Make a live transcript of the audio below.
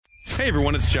Hey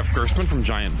everyone, it's Jeff Gerstmann from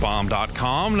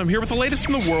GiantBomb.com, and I'm here with the latest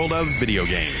from the world of video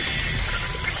games.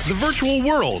 The virtual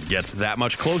world gets that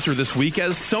much closer this week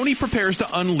as Sony prepares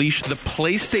to unleash the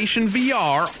PlayStation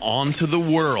VR onto the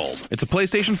world. It's a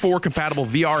PlayStation 4 compatible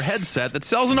VR headset that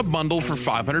sells in a bundle for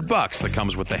 $500 that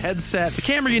comes with the headset, the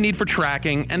camera you need for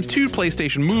tracking, and 2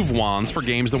 PlayStation Move wands for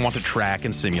games that want to track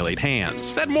and simulate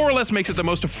hands. That more or less makes it the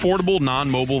most affordable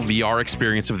non-mobile VR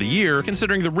experience of the year,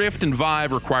 considering the Rift and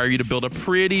Vive require you to build a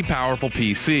pretty powerful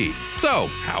PC. So,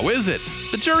 how is it?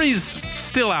 The jury's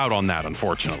still out on that,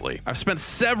 unfortunately. I've spent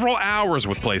several hours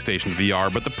with PlayStation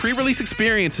VR, but the pre-release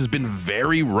experience has been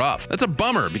very rough. That's a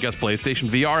bummer because PlayStation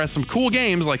VR has some cool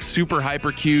games like Super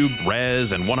Hypercube,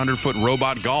 Rez, and 100-Foot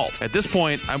Robot Golf. At this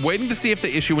point, I'm waiting to see if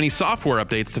they issue any software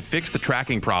updates to fix the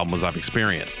tracking problems I've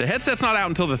experienced. The headset's not out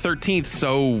until the 13th,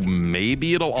 so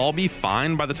maybe it'll all be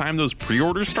fine by the time those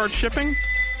pre-orders start shipping?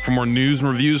 For more news and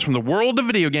reviews from the world of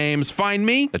video games, find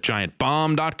me at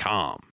GiantBomb.com.